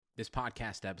This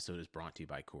podcast episode is brought to you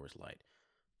by Coors Light.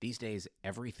 These days,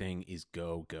 everything is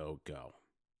go, go, go.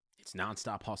 It's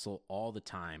nonstop hustle all the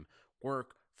time.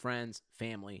 Work, friends,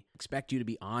 family expect you to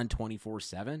be on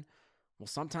 24/7. Well,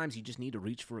 sometimes you just need to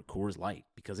reach for a Coors Light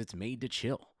because it's made to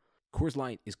chill. Coors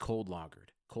Light is cold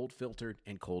lagered, cold filtered,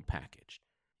 and cold packaged.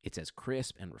 It's as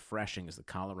crisp and refreshing as the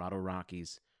Colorado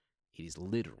Rockies. It is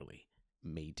literally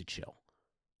made to chill.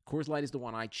 Coors Light is the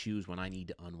one I choose when I need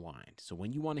to unwind. So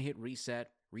when you want to hit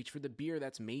reset, reach for the beer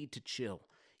that's made to chill.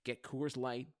 Get Coors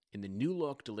Light in the new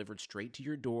look delivered straight to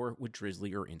your door with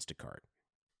Drizzly or Instacart.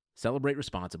 Celebrate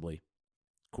responsibly.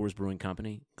 Coors Brewing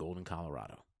Company, Golden,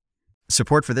 Colorado.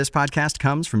 Support for this podcast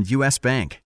comes from U.S.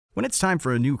 Bank. When it's time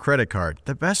for a new credit card,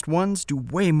 the best ones do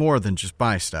way more than just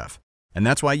buy stuff. And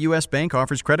that's why U.S. Bank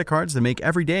offers credit cards that make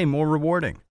every day more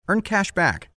rewarding. Earn cash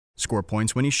back. Score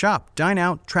points when you shop, dine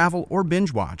out, travel, or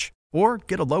binge watch. Or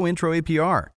get a low intro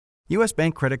APR. U.S.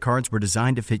 Bank credit cards were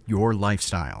designed to fit your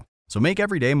lifestyle. So make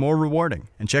every day more rewarding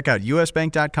and check out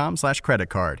usbank.com/credit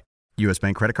card. U.S.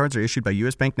 Bank credit cards are issued by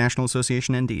U.S. Bank National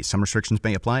Association ND. Some restrictions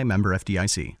may apply. Member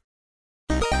FDIC.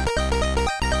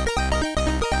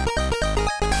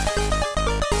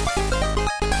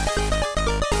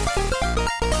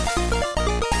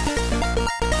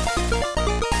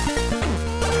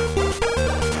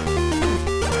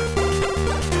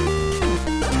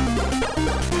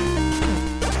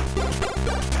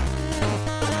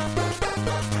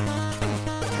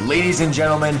 Ladies and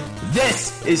gentlemen,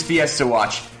 this is Fiesta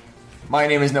Watch. My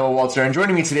name is Noah Walter, and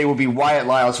joining me today will be Wyatt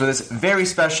Lyles for this very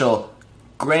special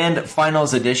Grand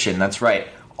Finals edition. That's right.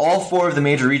 All four of the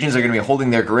major regions are going to be holding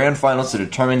their Grand Finals to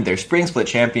determine their Spring Split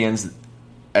champions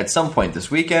at some point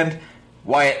this weekend.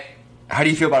 Wyatt, how do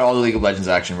you feel about all the League of Legends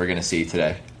action we're going to see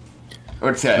today?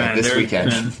 Or today, this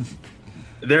weekend?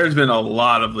 There's been a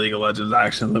lot of League of Legends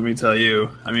action, let me tell you.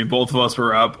 I mean, both of us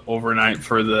were up overnight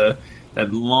for that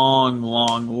long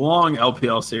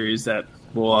LPL series that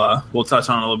we'll touch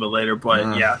on a little bit later.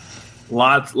 But yeah,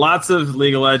 lots of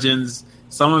League of Legends.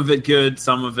 Some of it good,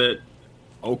 some of it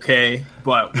okay.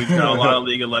 But we've got a lot of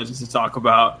League of Legends to talk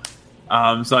about.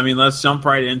 So I mean, let's jump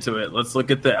right into it. Let's look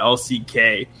at the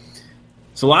LCK.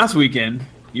 So last weekend,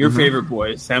 your favorite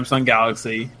boy, Samsung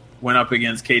Galaxy, went up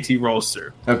against KT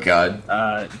Rolster. Oh God!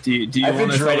 Do you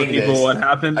want to tell the people what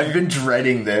happened? I've been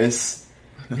dreading this.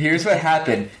 Here's what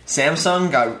happened.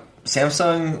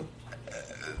 Samsung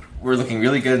were looking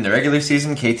really good in the regular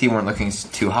season. KT weren't looking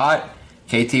too hot.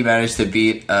 KT managed to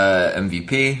beat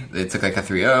MVP. They took like a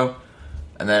 3-0.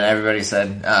 And then everybody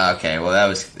said, okay, well, that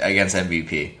was against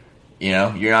MVP. You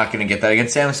know, you're not going to get that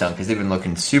against Samsung because they've been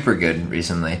looking super good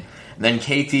recently. And then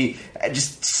KT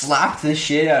just slapped the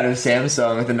shit out of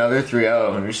Samsung with another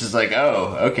 3-0. And it was just like,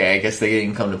 oh, okay, I guess they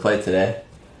didn't come to play today.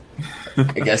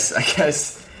 I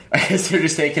guess they're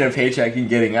just taking a paycheck and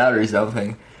getting out or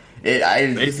something.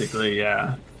 Basically,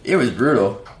 yeah. It was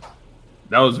brutal.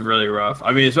 That was really rough.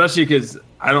 I mean, especially because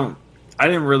I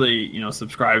didn't really,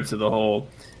 subscribe to the whole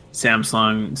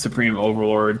Samsung Supreme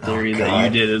Overlord theory that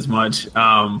you did as much.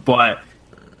 But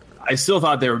I still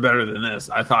thought they were better than this.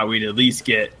 I thought we'd at least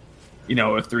get, a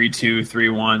 3-2,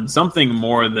 3-1, something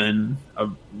more than a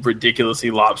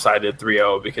ridiculously lopsided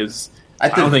 3-0 because I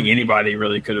don't think anybody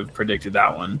really could have predicted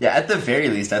that one. Yeah, at the very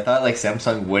least, I thought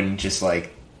Samsung wouldn't just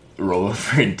roll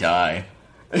over and die.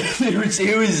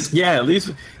 it was yeah. At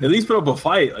least put up a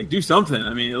fight. Do something.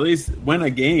 I mean, at least win a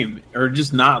game, or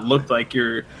just not look like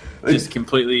you're just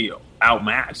completely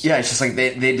outmatched. Yeah, it's just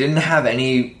they didn't have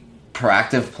any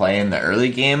proactive play in the early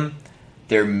game.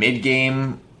 Their mid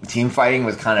game team fighting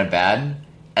was kind of bad,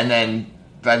 and then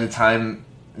by the time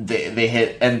they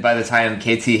hit, and by the time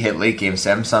KT hit late game,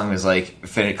 Samsung was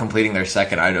completing their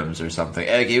second items or something.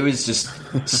 It was just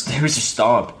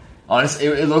stomp. Honestly,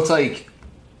 it looked like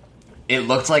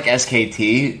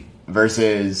SKT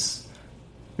versus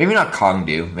maybe not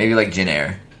Kongdu, maybe Jin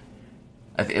Air.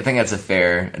 I think that's a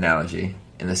fair analogy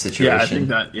in this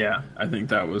situation. I think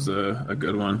that was a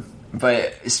good one.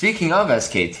 But speaking of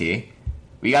SKT,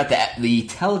 we got the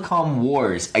Telecom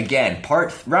Wars again,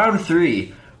 round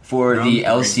 3. For the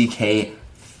LCK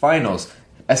Finals,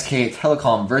 SK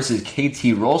Telecom versus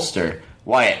KT Rolster.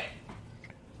 Wyatt,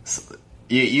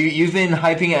 you've been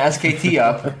hyping SKT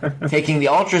up, taking the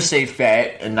ultra safe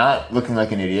bet, and not looking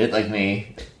like an idiot like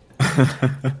me.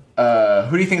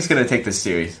 Who do you think is going to take this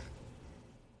series?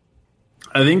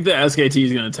 I think the SKT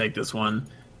is going to take this one.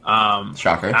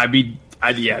 Shocker.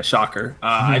 Shocker.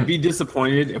 I'd be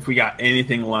disappointed if we got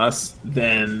anything less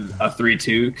than a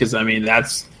 3-2 because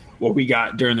that's what we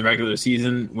got during the regular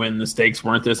season when the stakes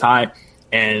weren't this high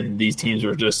and these teams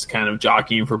were just kind of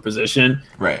jockeying for position.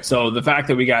 Right. So the fact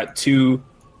that we got two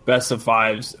best of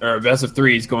fives or best of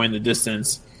threes going the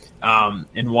distance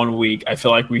in 1 week. I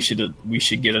feel like we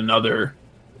should get another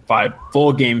 5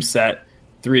 full game set,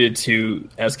 3-2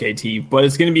 SKT, but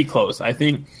it's going to be close. I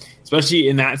think, especially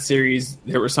in that series,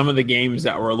 there were some of the games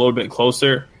that were a little bit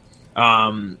closer,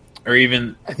 or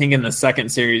even I think in the second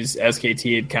series,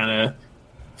 SKT had kind of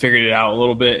figured it out a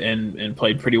little bit and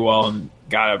played pretty well and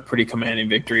got a pretty commanding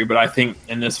victory. But I think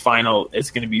in this final,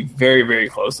 it's going to be very, very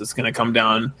close. It's going to come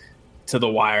down to the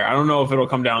wire. I don't know if it'll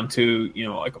come down to,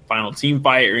 like a final team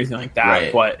fight or anything like that,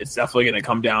 right, but it's definitely going to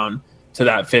come down to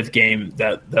that 5th game.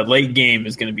 That late game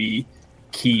is going to be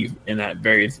key in that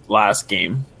very last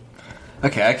game.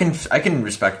 Okay, I can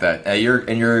respect that.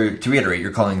 To reiterate,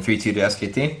 you're calling 3-2 to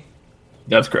SKT?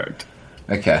 That's correct.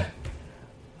 Okay.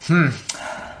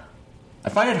 I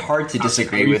find it hard to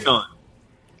disagree with.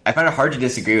 I find it hard to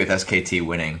disagree with SKT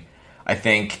winning. I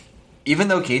think even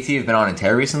though KT have been on a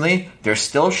tear recently, they're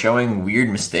still showing weird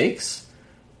mistakes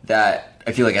that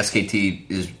I feel like SKT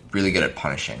is really good at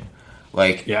punishing.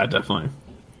 Like, yeah, definitely.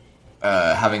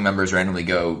 Having members randomly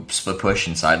go split push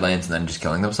in side lanes and then just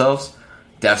killing themselves.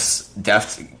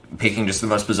 Deft picking just the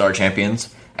most bizarre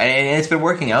champions, and it's been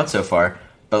working out so far.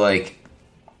 But like,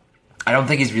 I don't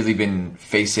think he's really been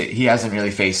he hasn't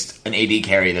really faced an AD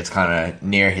carry that's kind of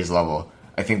near his level.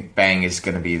 I think Bang is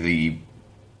going to be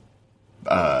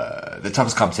the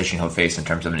toughest competition he'll face in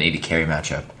terms of an AD carry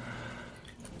matchup.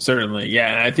 Certainly,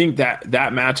 yeah. And I think that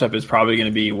matchup is probably going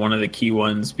to be one of the key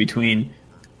ones between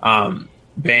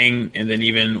Bang and then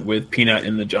even with Peanut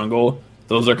in the jungle.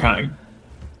 Those are going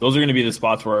to be the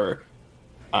spots where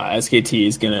SKT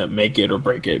is going to make it or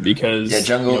break it because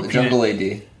jungle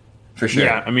AD for sure.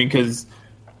 Yeah, I mean because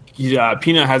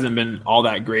Peanut hasn't been all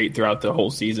that great throughout the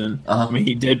whole season. Uh-huh. I mean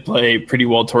he did play pretty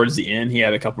well towards the end. He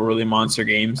had a couple really monster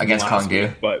games against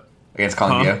Kongdu, but. Against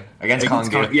Kongdu. Against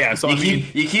Kongdu. Yeah, so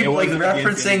you keep like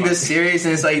referencing this series,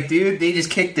 and it's like, dude, they just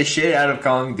kicked the shit out of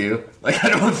Kongdu. Like, I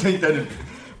don't think that.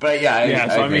 But yeah,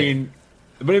 I agree.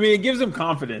 But it gives them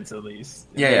confidence at least.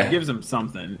 It gives them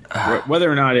something.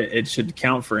 Whether or not it should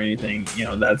count for anything,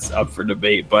 that's up for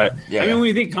debate. But I mean, when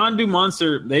you think Kongdu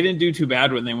Monster, they didn't do too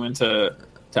bad when they went to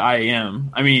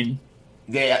IAM. I mean,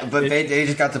 they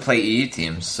just got to play EU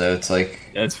teams, so it's like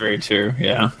that's very true.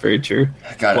 Yeah, very true.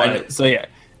 God, so yeah.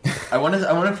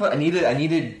 I need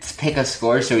to pick a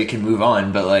score so we can move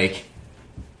on, but like,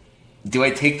 do I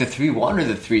take the 3-1 or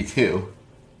the 3-2?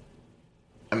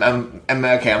 I'm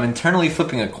okay. I'm internally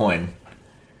flipping a coin.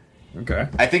 Okay.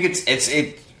 I think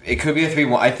it could be a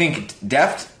 3-1. I think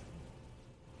Deft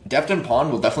and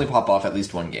Pawn will definitely pop off at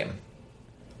least one game,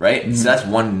 right? Mm-hmm. So that's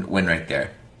one win right there.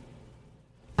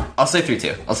 I'll say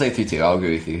 3-2. I'll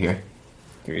agree with you here.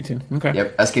 3-2. Okay.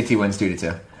 Yep. SKT wins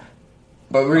 2-2.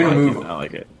 But we're gonna move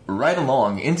right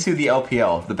along into the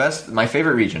LPL, my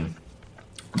favorite region.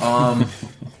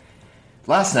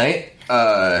 Last night,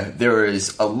 there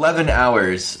was 11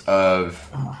 hours of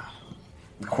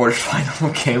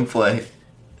quarterfinal gameplay.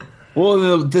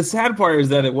 Well, the sad part is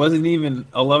that it wasn't even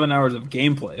 11 hours of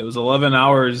gameplay. It was 11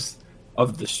 hours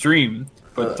of the stream,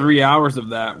 but 3 hours of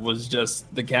that was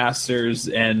just the casters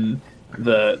and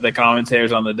the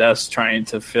commentators on the desk trying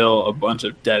to fill a bunch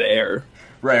of dead air.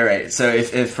 Right. So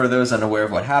if for those unaware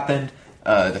of what happened,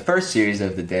 the first series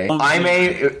of the day,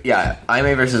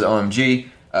 IMA versus OMG,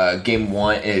 game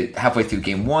 1, halfway through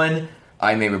game 1,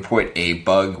 IMA report a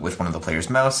bug with one of the players'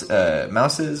 mice,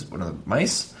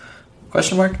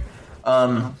 question mark,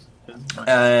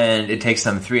 and it takes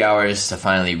them 3 hours to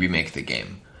finally remake the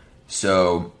game.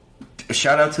 So,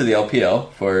 shout out to the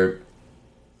LPL for,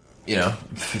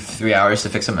 3 hours to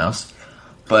fix a mouse,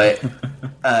 but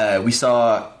we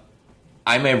saw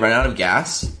IMA run out of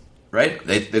gas, right?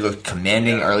 They looked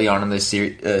commanding early on in this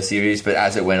series, but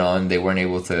as it went on, they weren't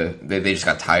able to. They just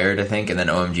got tired, I think, and then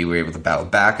OMG were able to battle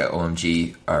back.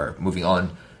 OMG are moving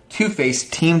on to face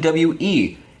Team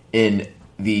WE in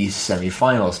the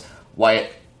semifinals.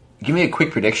 Wyatt, give me a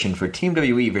quick prediction for Team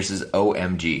WE versus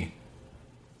OMG.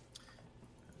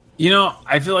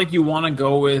 I feel like you want to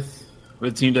go with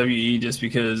Team WE just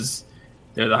because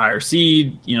they're the higher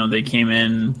seed. They came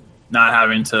in not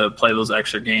having to play those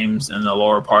extra games in the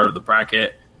lower part of the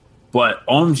bracket. But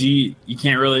OMG,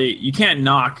 you can't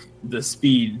knock the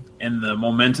speed and the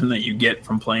momentum that you get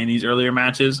from playing these earlier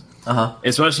matches,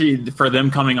 especially for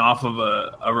them coming off of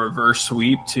a reverse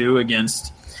sweep too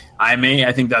against IMA.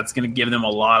 I think that's going to give them a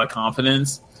lot of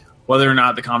confidence. Whether or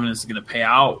not the confidence is going to pay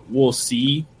out, we'll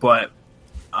see. But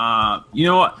you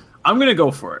know what? I'm going to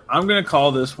go for it. I'm going to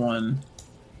call this one.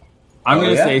 I'm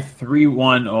going to say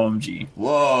 3-1 OMG.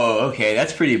 Whoa, okay,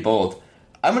 that's pretty bold.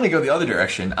 I'm going to go the other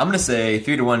direction. I'm going to say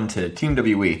 3-1 to Team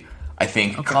WE. I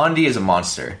think Condi is a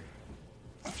monster.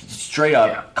 straight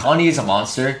up, Connie is a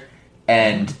monster,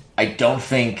 and I don't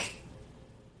think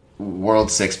World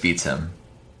 6 beats him,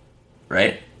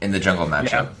 right? In the jungle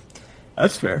matchup. Yeah,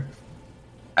 that's fair.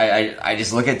 I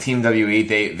just look at Team WE.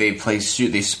 They play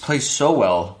so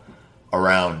well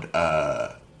around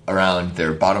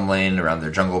their bottom lane, around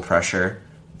their jungle pressure.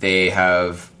 They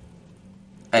have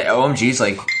OMG's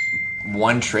like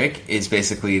one trick is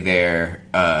basically their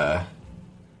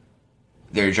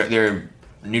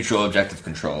neutral objective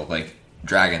control, like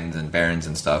dragons and barons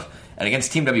and stuff. And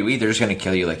against Team WE, they're just going to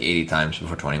kill you like 80 times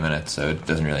before 20 minutes, so it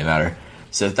doesn't really matter.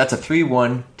 So that's a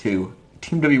 3-1 to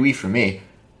Team WE for me.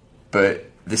 But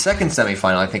the second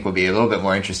semifinal, I think, will be a little bit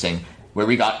more interesting, where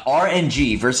we got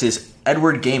RNG versus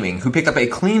Edward Gaming, who picked up a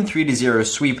clean 3-0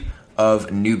 sweep of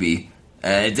Newbie.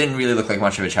 And it didn't really look like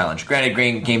much of a challenge.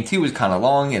 Granted, Game 2 was kind of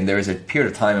long, and there was a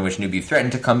period of time in which Newbie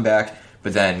threatened to come back,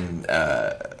 but then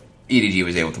EDG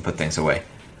was able to put things away.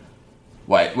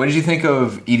 What did you think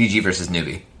of EDG versus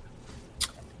Newbie?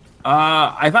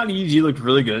 I thought EDG looked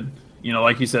really good. You know,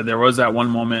 like you said, there was that one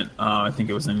moment, I think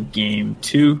it was in Game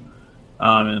 2,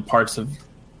 and parts of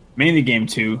mainly Game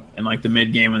 2, and like the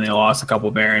mid-game when they lost a couple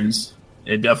Barons.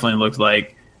 It definitely looked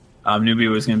like Newbie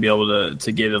was going to be able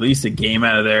to get at least a game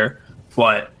out of there.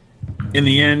 But in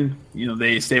the end, you know,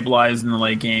 they stabilized in the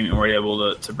late game and were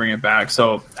able to bring it back.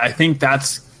 So I think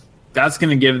that's going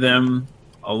to give them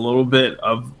a little bit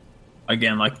of,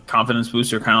 again, like confidence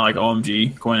booster, kind of like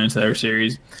OMG going into their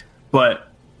series. But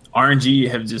RNG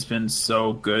have just been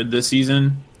so good this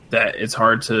season that it's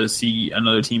hard to see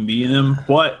another team beating them.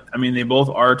 But, I mean, they both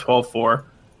are 12-4.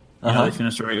 You know, they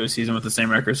finished the regular season with the same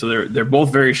record. So they're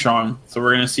both very strong. So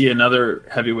we're going to see another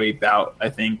heavyweight bout, I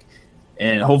think.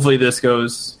 And hopefully this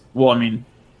goes – well, I mean,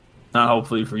 not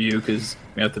hopefully for you because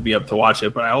we have to be up to watch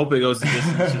it. But I hope it goes the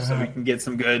distance just so we can get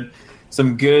some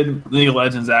good League of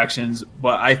Legends actions.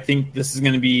 But I think this is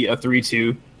going to be a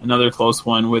 3-2, another close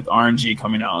one with RNG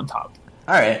coming out on top.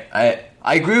 All right.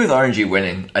 I agree with RNG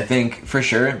winning. I think for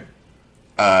sure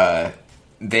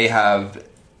they have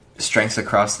strengths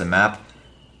across the map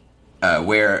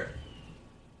where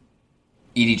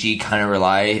EDG kind of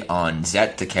rely on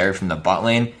Zet to carry from the bot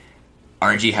lane.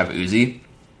 RNG have Uzi,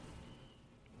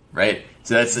 right?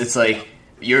 So it's like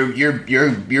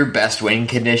your best win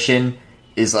condition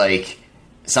is like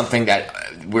something that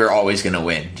we're always going to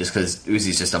win just because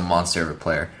Uzi's just a monster of a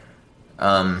player.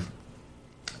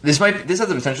 This has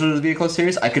the potential to be a close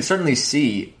series. I could certainly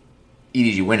see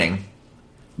EDG winning.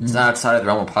 It's not outside of the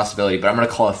realm of possibility, but I'm going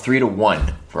to call a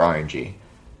 3-1 for RNG.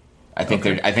 I think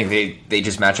they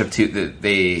just match up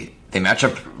they match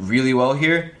up really well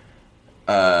here.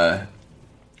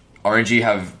 RNG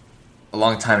have a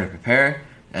long time to prepare,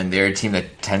 and they're a team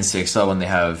that tends to excel when they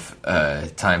have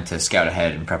time to scout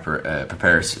ahead and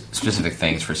prepare specific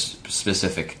things for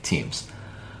specific teams.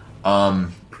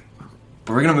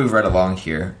 But we're going to move right along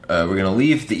here. We're going to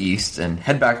leave the East and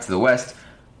head back to the West,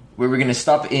 where we're going to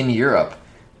stop in Europe.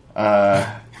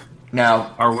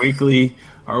 Now, our weekly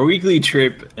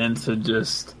trip into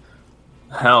just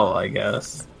hell, I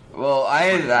guess. Well,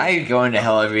 I go into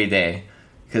hell every day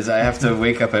because I have to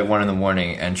wake up at 1 a.m.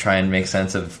 and try and make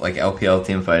sense of like LPL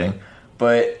team fighting.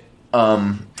 But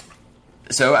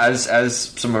so as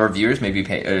some of our viewers may be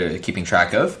keeping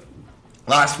track of,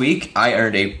 last week I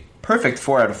earned a perfect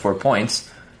 4 out of 4 points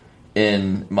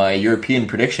in my European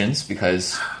predictions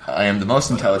because I am the most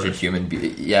intelligent human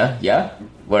being. Yeah,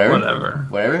 whatever.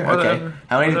 Okay,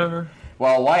 how many? Whatever.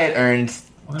 Well, Wyatt earned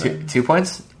 2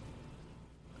 points,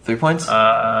 3 points, 2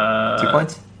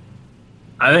 points.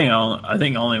 I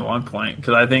think only 1 point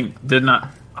because I think didn't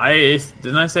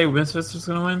I say Misfits was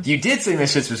going to win? You did say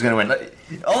Misfits was going to win.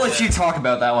 I'll let you talk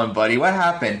about that one, buddy. What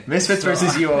happened? Misfits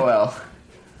versus UOL.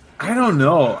 I don't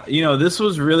know. You know, this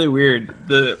was really weird.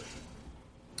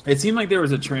 It seemed like there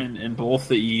was a trend in both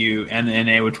the EU and the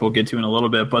NA, which we'll get to in a little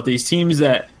bit. But these teams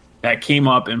that came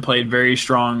up and played very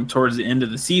strong towards the end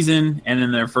of the season and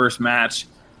in their first match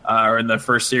or in the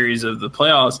first series of the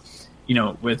playoffs, you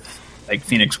know, with like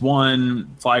Phoenix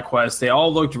One, FlyQuest, they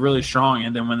all looked really strong.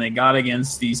 And then when they got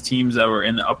against these teams that were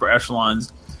in the upper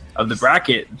echelons of the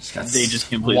bracket, they just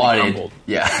completely crumbled.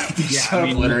 Yeah,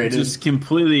 obliterated. Just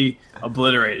completely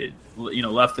obliterated, you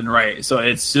know, left and right. So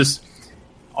it's just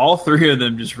all three of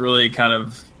them just really kind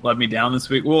of let me down this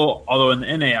week. Well, although in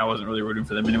the NA I wasn't really rooting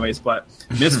for them anyways, but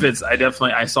Misfits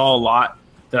I saw a lot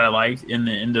that I liked in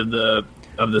the end of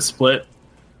the split.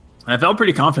 And I felt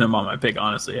pretty confident about my pick,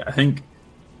 honestly. I think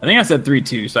I said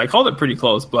 3-2, so I called it pretty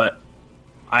close, but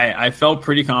I felt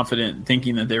pretty confident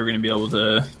thinking that they were going to be able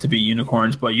to beat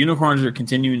Unicorns. But Unicorns are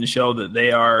continuing to show that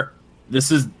they are this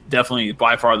is definitely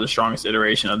by far the strongest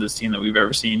iteration of this team that we've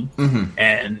ever seen. Mm-hmm.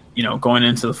 And, going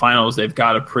into the finals, they've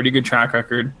got a pretty good track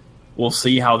record. We'll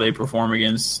see how they perform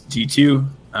against G2.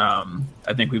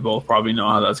 I think we both probably know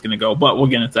how that's going to go, but we'll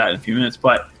get into that in a few minutes.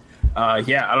 But, I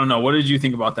don't know. What did you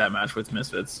think about that match with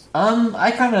Misfits?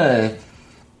 I kind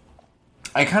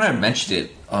of mentioned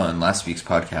it on last week's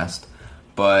podcast,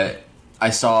 but I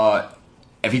saw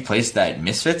every place that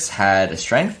Misfits had a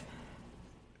strength,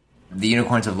 the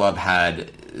Unicorns of Love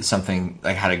had something,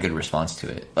 like, had a good response to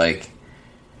it. Like,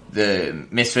 the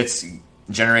Misfits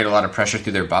generate a lot of pressure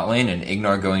through their bot lane and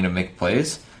ignore going to make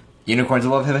plays. Unicorns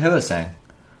of Love have a Hylissang,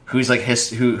 who's like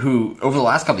who over the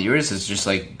last couple of years has just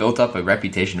like built up a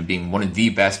reputation of being one of the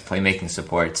best playmaking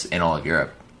supports in all of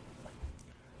Europe.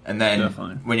 And then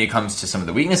Definitely. when it comes to some of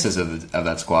the weaknesses of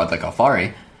that squad, like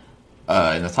Alfari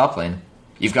in the top lane,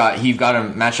 you've got a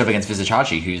matchup against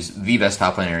Vizicachi, who's the best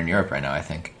top laner in Europe right now, I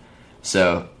think.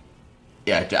 So,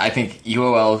 yeah, I think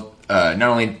UOL not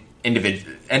only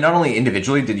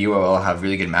individually did UOL have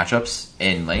really good matchups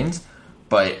in lanes,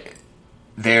 but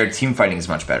their team fighting is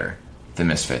much better than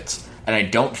Misfits. And I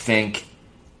don't think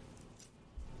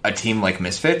a team like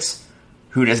Misfits,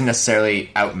 who doesn't necessarily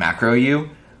out macro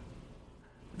you,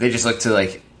 they just look to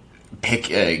like pick,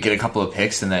 get a couple of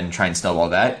picks and then try and snowball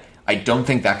that. I don't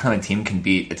think that kind of team can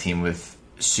beat a team with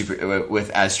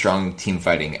as strong team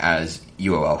fighting as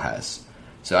UOL has.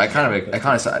 So I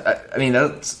mean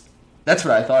that's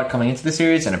what I thought coming into the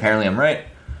series, and apparently I'm right.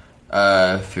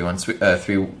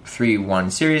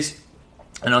 3-1 series.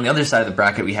 And on the other side of the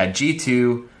bracket, we had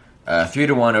G2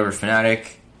 3-1 over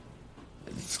Fnatic.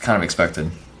 It's kind of expected.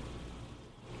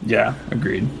 Yeah,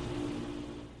 agreed.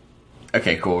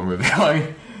 Okay, cool. We're moving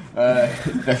on.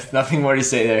 There's nothing more to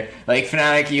say there. Like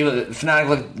Fnatic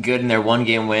looked good in their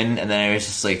 1-game win, and then it was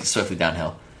just like swiftly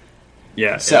downhill.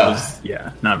 Yeah, so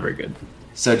not very good.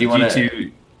 So do you want to?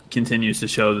 G2 continues to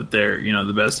show that they're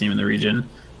the best team in the region.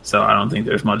 So I don't think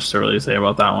there's much to really say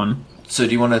about that one. So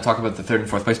do you want to talk about the 3rd and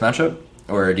 4th place matchup,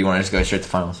 or do you want to just go straight to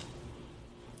finals?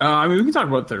 I mean, we can talk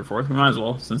about 3rd, 4th. We might as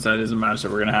well, since that is a match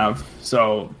that we're gonna have.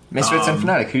 So Misfits and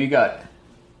Fnatic, who you got?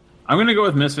 I'm gonna go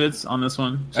with Misfits on this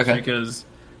one, just okay, because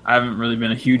I haven't really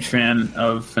been a huge fan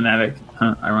of Fnatic,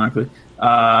 ironically.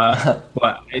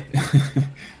 But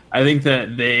I think that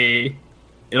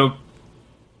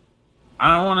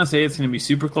I don't want to say it's going to be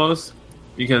super close,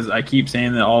 because I keep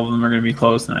saying that all of them are going to be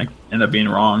close, and I end up being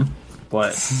wrong.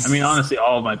 But, I mean, honestly,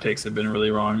 all of my picks have been really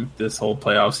wrong this whole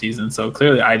playoff season, so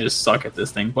clearly I just suck at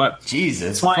this thing. But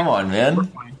Jesus, come on,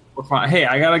 man. We're fine. Hey,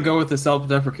 I got to go with the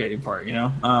self-deprecating part,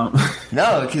 No,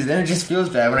 because then it just feels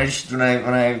bad when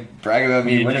I brag about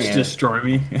me winning just destroy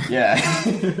me. Yeah.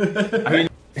 I mean,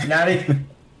 Fnatic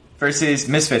versus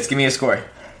Misfits. Give me a score.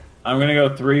 I'm going to go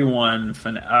 3-1.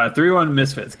 3-1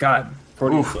 Misfits. God.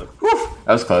 Oof,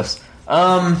 that was close.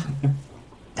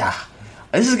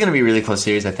 This is going to be a really close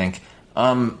series, I think.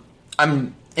 I'm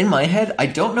in my head, I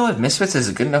don't know if Misfits is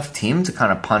a good enough team to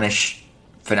kind of punish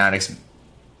Fnatic's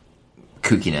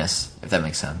kookiness, if that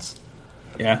makes sense.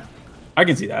 Yeah, I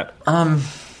can see that.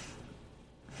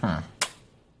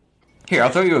 Here, I'll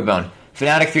throw you a bone.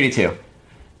 Fnatic 3-2.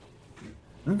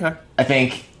 Okay. I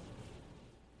think.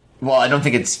 Well, I don't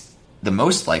think it's the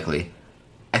most likely.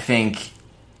 I think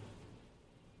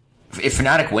if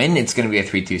Fnatic win, it's going to be a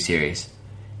 3-2 series.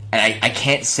 And I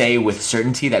can't say with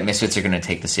certainty that Misfits are going to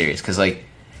take the series, because, like,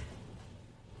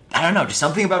 I don't know, just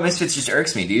something about Misfits just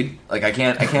irks me, dude. Like, I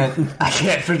can't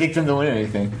predict them to win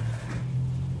anything.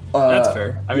 That's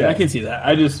fair. I mean, yeah. I can see that.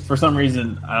 I just, for some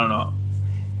reason, I don't know.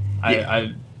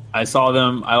 I saw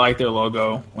them. I liked their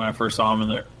logo when I first saw them in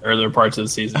the earlier parts of the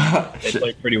season. They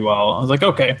played pretty well. I was like,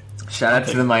 okay. Shout out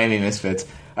to the Miami Misfits.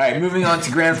 All right, moving on to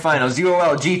grand finals.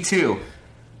 UOL G2.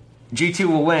 G2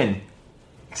 will win,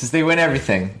 because they win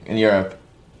everything in Europe,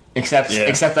 except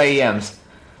IEMs.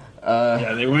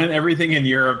 They win everything in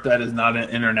Europe that is not an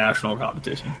international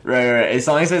competition. Right. As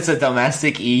long as it's a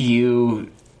domestic EU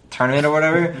tournament or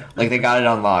whatever, like, they got it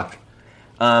on lock.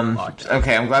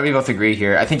 Okay, I'm glad we both agree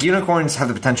here. I think Unicorns have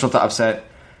the potential to upset,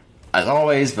 as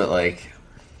always, but, like,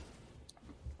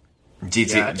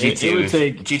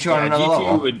 G2 on another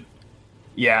level.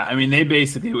 I mean, they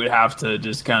basically would have to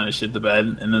just kind of shit the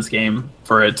bed in this game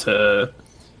for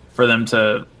them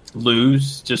to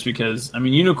lose, just because, I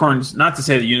mean, Unicorns, not to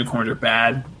say that Unicorns are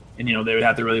bad, and, they would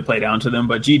have to really play down to them,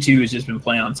 but G2 has just been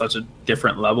playing on such a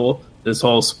different level this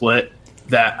whole split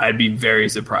that I'd be very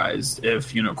surprised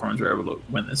if Unicorns were able to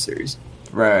win this series.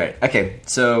 Right. Okay,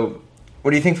 so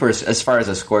what do you think for as far as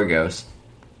the score goes?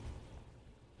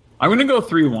 I'm going to go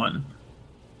 3-1.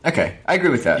 Okay, I agree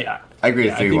with that. Yeah. I agree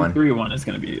with 3-1. I think 3-1 is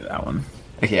going to be that one.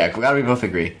 Okay, yeah, glad we both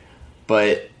agree.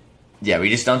 But Yeah, we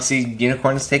just don't see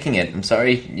unicorns taking it. I'm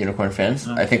sorry, unicorn fans.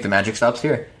 I think the magic stops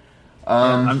here.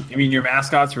 I mean, your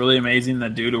mascot's really amazing.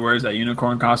 That dude who wears that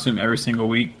unicorn costume every single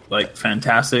week, like,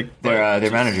 fantastic. Their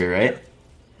manager, right?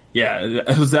 Yeah,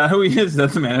 is that who he is? Is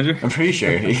that the manager? I'm pretty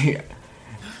sure.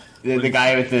 the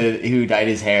guy with who dyed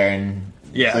his hair and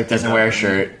doesn't wear a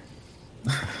shirt.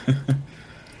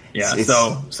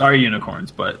 So sorry,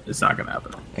 unicorns, but it's not going to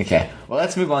happen. Okay, well,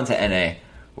 let's move on to NA,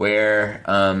 where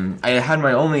I had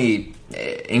my only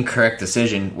incorrect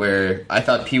decision where I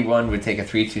thought P1 would take a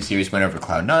 3-2 series win over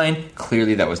Cloud9.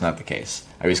 Clearly, that was not the case.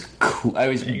 I was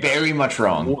very much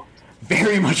wrong.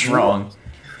 Very much wrong.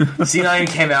 C9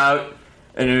 came out,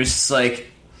 and it was just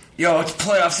like, yo, it's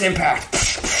playoffs impact.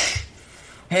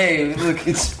 Hey, look,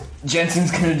 it's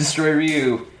Jensen's going to destroy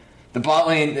Ryu. The bot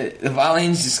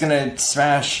lane's just going to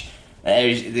smash.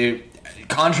 The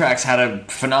Contracts had a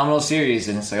phenomenal series,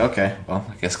 and it's like, okay, well,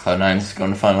 I guess Cloud9's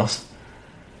going to finals.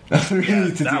 Especially,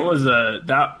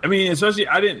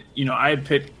 I had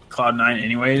picked Cloud9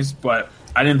 anyways, but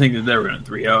I didn't think that they were going to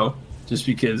 3-0, just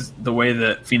because the way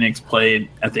that Phoenix played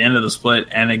at the end of the split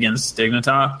and against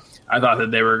Dignità, I thought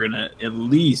that they were going to at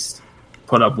least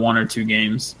put up 1 or 2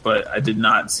 games, but I did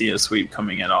not see a sweep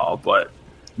coming at all. But,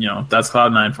 that's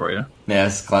Cloud9 for you. Yeah,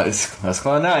 that's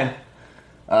Cloud9.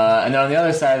 And then on the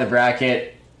other side of the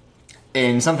bracket,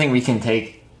 in something we can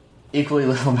take equally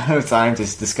little amount of time to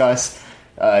discuss,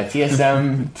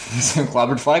 TSM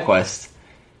clobbered FlyQuest.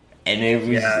 And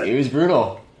it was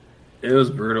brutal. It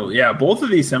was brutal. Yeah, both of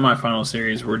these semifinal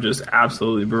series were just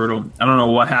absolutely brutal. I don't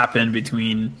know what happened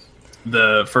between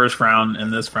the first round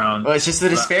and this round. Well, it's just the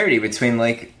disparity between,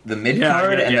 like, the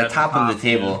mid-card and the top of the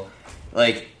table. Yeah.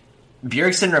 Like,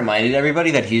 Bjergsen reminded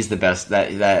everybody that he's the best,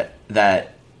 that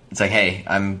it's like, hey,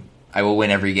 I will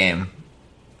win every game.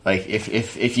 Like,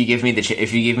 if you give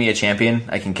me a champion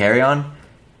I can carry on,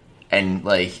 and,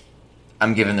 like,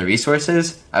 I'm given the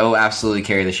resources, I will absolutely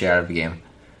carry the shit out of the game.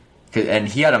 And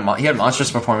he had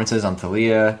monstrous performances on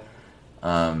Taliyah.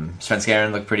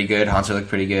 Svenskeren looked pretty good. Hanser looked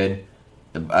pretty good.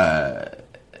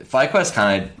 FlyQuest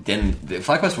kind of didn't.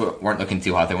 FlyQuest weren't looking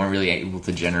too hot. They weren't really able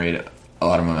to generate a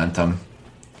lot of momentum.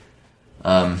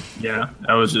 It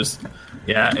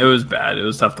was bad. It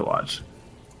was tough to watch.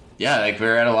 Yeah, like, we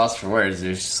were at a loss for words. It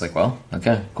was just like, well,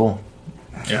 okay, cool.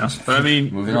 Yeah, but I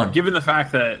mean, moving on. Given the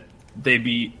fact that they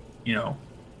beat,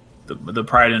 the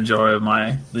pride and joy of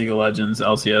my League of Legends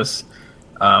LCS,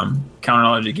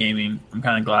 Counterology Gaming, I'm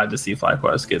kind of glad to see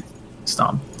FlyQuest get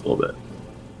stomped a little bit.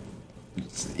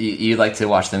 You like to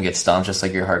watch them get stomped, just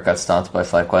like your heart got stomped by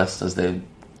FlyQuest as they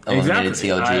eliminated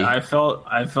CLG.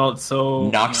 I felt so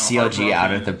knocked CLG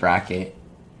out of the bracket.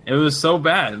 It was so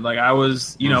bad. Like, I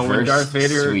was, when Darth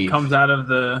Vader comes out of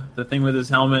the thing with his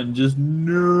helmet and just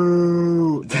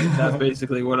no. That's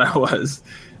basically what I was.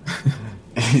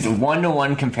 It's a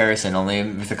 1-to-1 comparison, only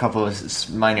with a couple of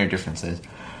minor differences.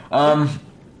 All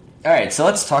right, so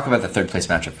let's talk about the third place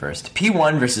matchup first.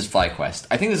 P1 versus FlyQuest.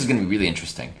 I think this is going to be really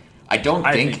interesting. I don't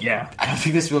think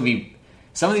this will be.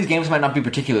 Some of these games might not be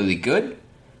particularly good,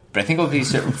 but I think it'll be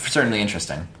certainly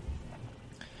interesting.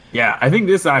 Yeah, I think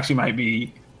this actually might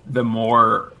be the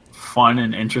more fun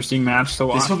and interesting match to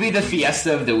watch. This will be the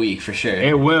fiesta of the week for sure.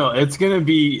 It will. It's gonna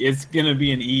be an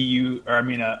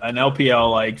an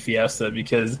LPL like fiesta,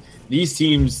 because these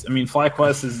teams. I mean,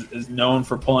 FlyQuest is known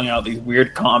for pulling out these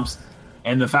weird comps,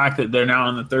 and the fact that they're now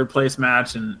in the third place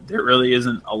match and there really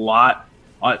isn't a lot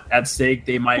at stake.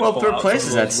 They might. Well, third place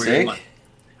is at stake.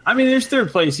 I mean, there's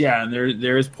third place, yeah, and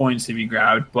there is points to be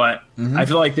grabbed, but I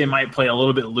feel like they might play a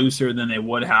little bit looser than they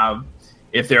would have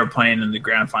if they were playing in the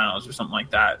grand finals or something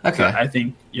like that. Okay. So I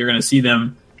think you're going to see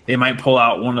them. They might pull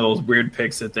out one of those weird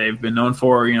picks that they've been known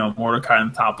for, Mordecai in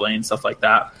the top lane, stuff like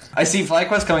that. I see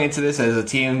FlyQuest coming into this as a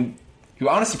team who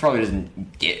honestly probably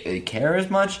doesn't care as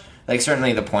much. Like,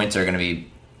 certainly the points are going to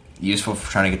be useful for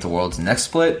trying to get to Worlds next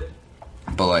split,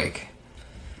 but, like,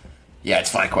 yeah,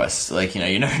 it's FlyQuest. Like,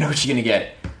 you never know what you're going to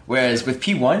get. Whereas with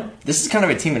P1, this is kind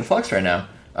of a team in flux right now.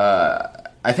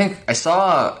 I think I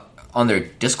saw on their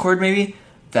Discord maybe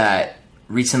that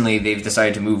recently they've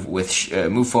decided to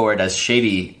move forward as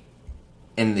Shady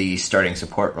in the starting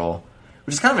support role,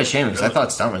 which is kind of a shame because I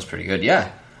thought Stun was pretty good.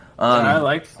 Yeah, I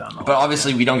liked Stun. But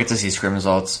obviously we don't get to see scrim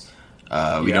results.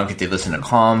 We don't get to listen to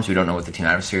comms. We don't know what the team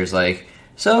atmosphere is like.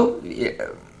 So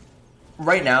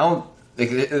right now, like,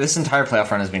 this entire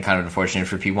playoff run has been kind of unfortunate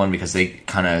for P1 because they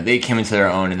came into their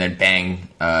own and then bang,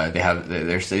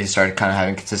 they started kind of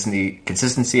having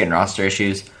consistency and roster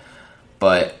issues.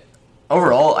 But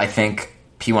overall, I think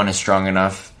P1 is strong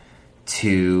enough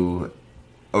to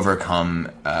overcome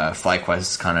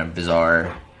FlyQuest's kind of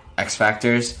bizarre X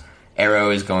factors. Arrow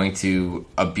is going to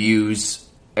abuse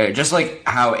just like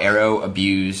how Arrow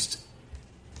abused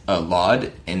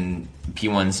Laud in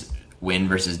P1's win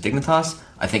versus Dignitas,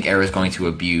 I think Arrow is going to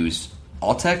abuse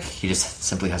Altec. He just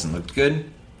simply hasn't looked good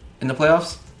in the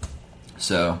playoffs.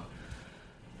 So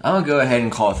I'm going to go ahead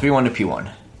and call it 3-1 to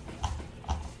P1.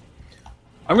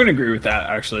 I'm going to agree with that,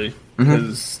 actually,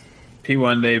 because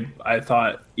P1, I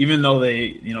thought, even though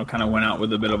they, kind of went out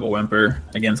with a bit of a whimper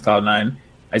against Cloud9,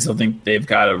 I still think they've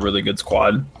got a really good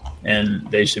squad, and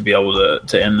they should be able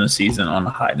to end the season on a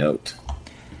high note.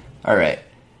 All right.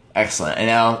 Excellent. And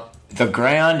now the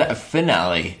grand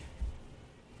finale.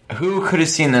 Who could have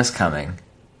seen this coming?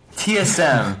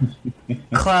 TSM,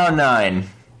 Cloud9.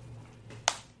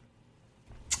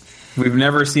 We've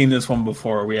never seen this one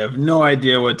before. We have no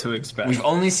idea what to expect. We've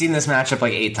only seen this matchup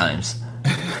like 8 times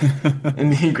in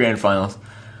the grand finals.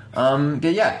 But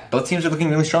yeah, both teams are looking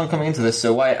really strong coming into this.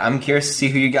 So Wyatt, I'm curious to see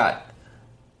who you got.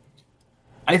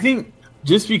 I think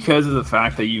just because of the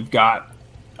fact that you've got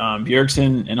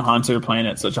Bjergsen and Hunter playing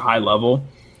at such a high level,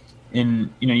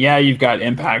 and you've got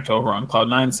Impact over on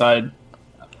Cloud9 side,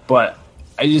 but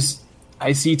I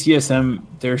see TSM,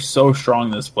 they're so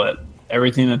strong this split.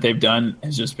 Everything that they've done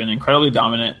has just been incredibly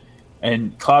dominant,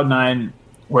 and Cloud9,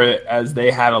 whereas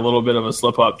they had a little bit of a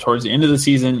slip up towards the end of the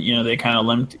season, they kind of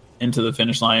limped into the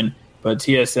finish line, but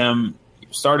TSM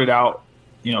started out,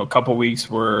 a couple weeks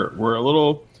were a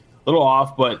little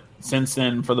off, but since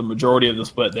then, for the majority of the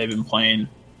split, they've been playing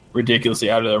ridiculously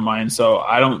out of their mind. So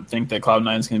I don't think that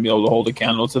Cloud9 is going to be able to hold a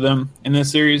candle to them in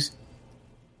this series.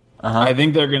 I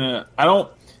think they're going to –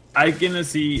 I'm going to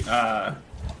see I'm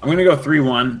going to go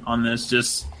 3-1 on this.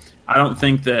 Just I don't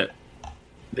think that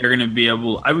they're going to be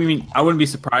able – I mean, I wouldn't be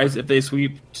surprised if they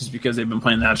sweep just because they've been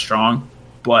playing that strong,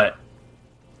 but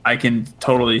I can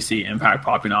totally see Impact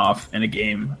popping off in a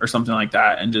game or something like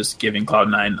that and just giving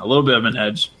Cloud9 a little bit of an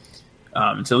edge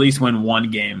to at least win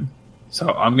one game. So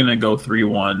I'm going to go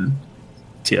 3-1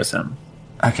 TSM.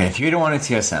 Okay, 3-1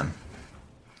 to TSM.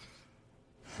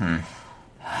 I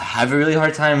have a really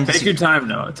hard time... Take your time,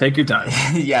 Noah. Take your time.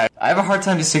 Yeah, I have a hard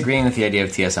time disagreeing with the idea of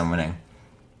TSM winning.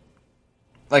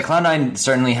 Like, Cloud9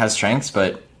 certainly has strengths,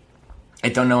 but I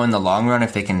don't know in the long run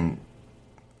if they can...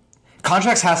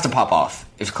 Contracts has to pop off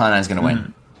if Cloud9 is going to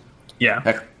win. Yeah.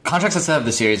 Like, Contracts has to have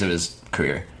the series of his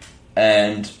career.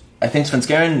 And I think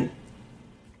Svenskeren,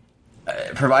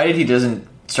 provided he doesn't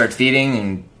start feeding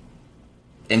and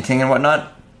inting and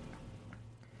whatnot,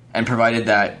 and provided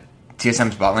that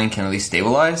TSM's bot lane can at least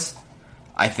stabilize,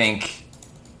 I think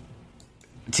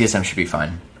TSM should be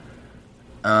fine.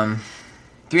 3-2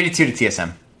 to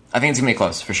TSM. I think it's going to be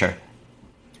close, for sure.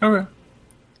 Okay.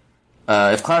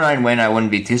 If Cloud9 win, I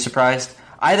wouldn't be too surprised.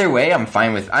 Either way, I'm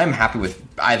happy with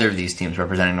either of these teams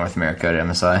representing North America at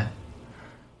MSI.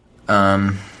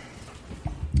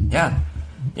 Yeah.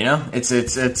 It's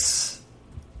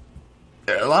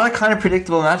a lot of kind of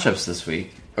predictable matchups this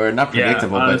week. Or not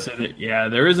predictable, honestly, but...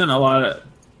 there isn't a lot of...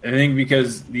 I think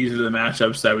because these are the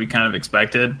matchups that we kind of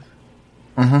expected.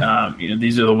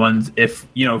 These are the ones... If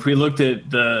we looked at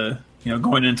the...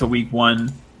 going into week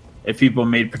 1, if people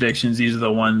made predictions, these are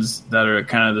the ones that are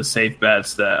kind of the safe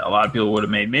bets that a lot of people would have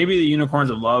made. Maybe the Unicorns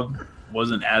of Love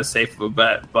wasn't as safe of a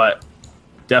bet, but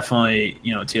definitely,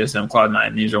 TSM,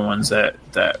 Cloud9, these are ones that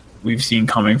we've seen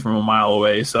coming from a mile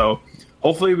away. So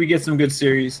hopefully we get some good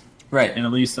series, right? And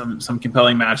at least some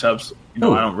compelling matchups. I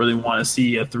don't really want to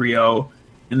see a 3-0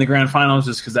 in the grand finals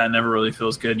just because that never really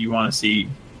feels good. You want to see,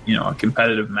 a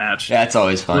competitive match. That's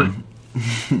always fun.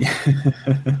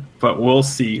 But we'll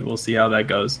see. We'll see how that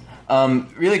goes.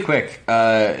 Really quick,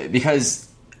 because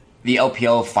the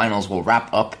LPL finals will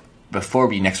wrap up before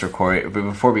we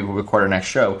record our next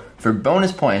show. For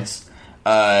bonus points,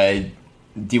 do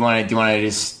you want to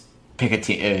just pick a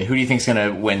team? Who do you think is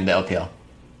going to win the LPL?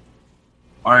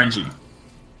 RNG.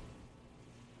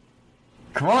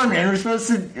 Come on, man. We're supposed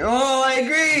to... Oh, I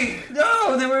agree.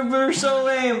 No, we're so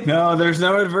lame. No, there's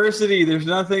no adversity. There's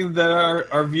nothing that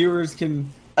our viewers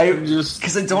can just...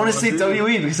 Because I don't want to say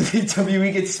WE, because if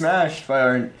WE gets smashed by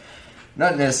our...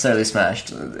 Not necessarily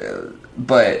smashed,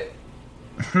 but...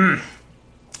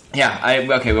 Yeah,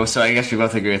 okay, well, so I guess we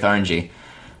both agree with RNG.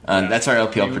 That's our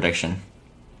LPL prediction.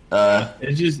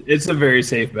 It's a very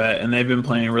safe bet, and they've been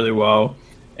playing really well.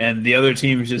 And the other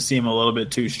teams just seem a little bit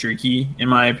too streaky, in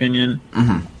my opinion,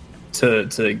 to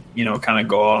kind of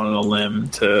go out on a limb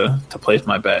to place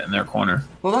my bet in their corner.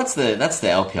 Well, that's the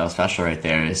LPL special right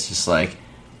there. It's just like,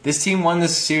 this team won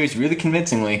this series really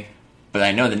convincingly, but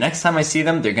I know the next time I see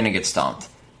them, they're going to get stomped.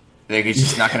 It's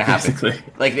just not going to happen.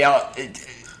 Like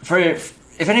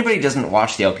if anybody doesn't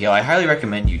watch the LPL, I highly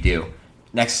recommend you do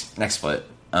next split,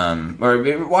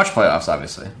 or watch playoffs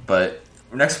obviously, but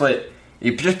next split.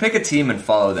 You just pick a team and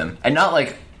follow them, and not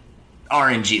like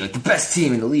RNG, like the best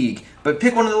team in the league, but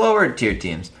pick one of the lower tier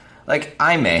teams, like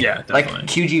IME, like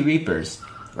QG Reapers,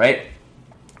 right?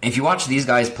 If you watch these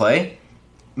guys play,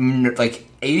 like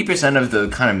 80% of the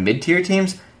kind of mid tier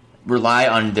teams rely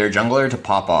on their jungler to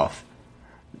pop off,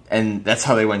 and that's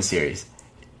how they win series.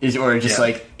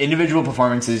 Like individual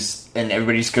performances, and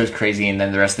everybody just goes crazy, and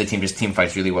then the rest of the team just team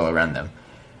fights really well around them.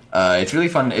 It's really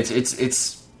fun.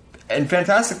 It's and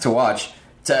fantastic to watch,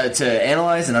 to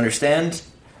analyze and understand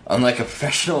on like a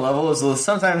professional level is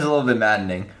sometimes a little bit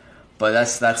maddening, but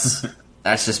that's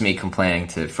just me complaining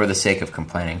for the sake of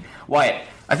complaining. Wyatt,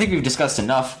 I think we've discussed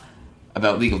enough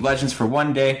about League of Legends for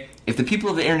one day. If the people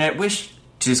of the internet wish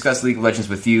to discuss League of Legends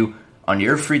with you on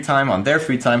your free time, on their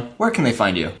free time, where can they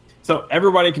find you? So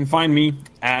everybody can find me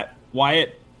at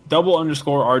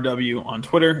Wyatt_RW on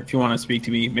Twitter. If you want to speak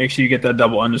to me, make sure you get that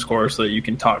 __ so that you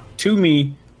can talk to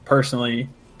me personally,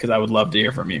 because I would love to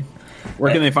hear from you.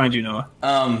 Where can they find you, Noah?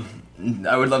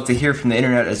 I would love to hear from the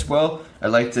internet as well.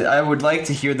 I would like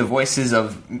to hear the voices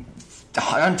of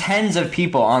tens of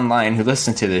people online who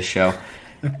listen to this show.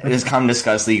 Just come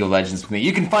discuss League of Legends with me.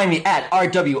 You can find me at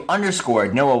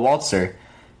RW_Noah Waltzer.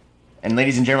 And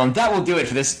ladies and gentlemen, that will do it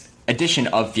for this edition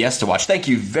of Fiesta Watch. Thank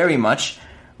you very much.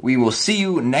 We will see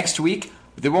you next week.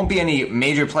 There won't be any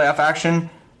major playoff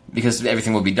action because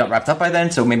everything will be wrapped up by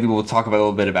then, so maybe we'll talk a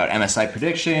little bit about MSI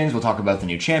predictions. We'll talk about the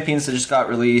new champions that just got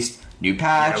released, new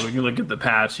patch. Yeah, we can look at the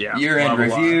patch, year-end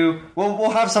review.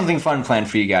 We'll have something fun planned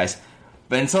for you guys.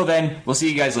 But until then, we'll see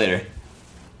you guys later.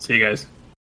 See you guys.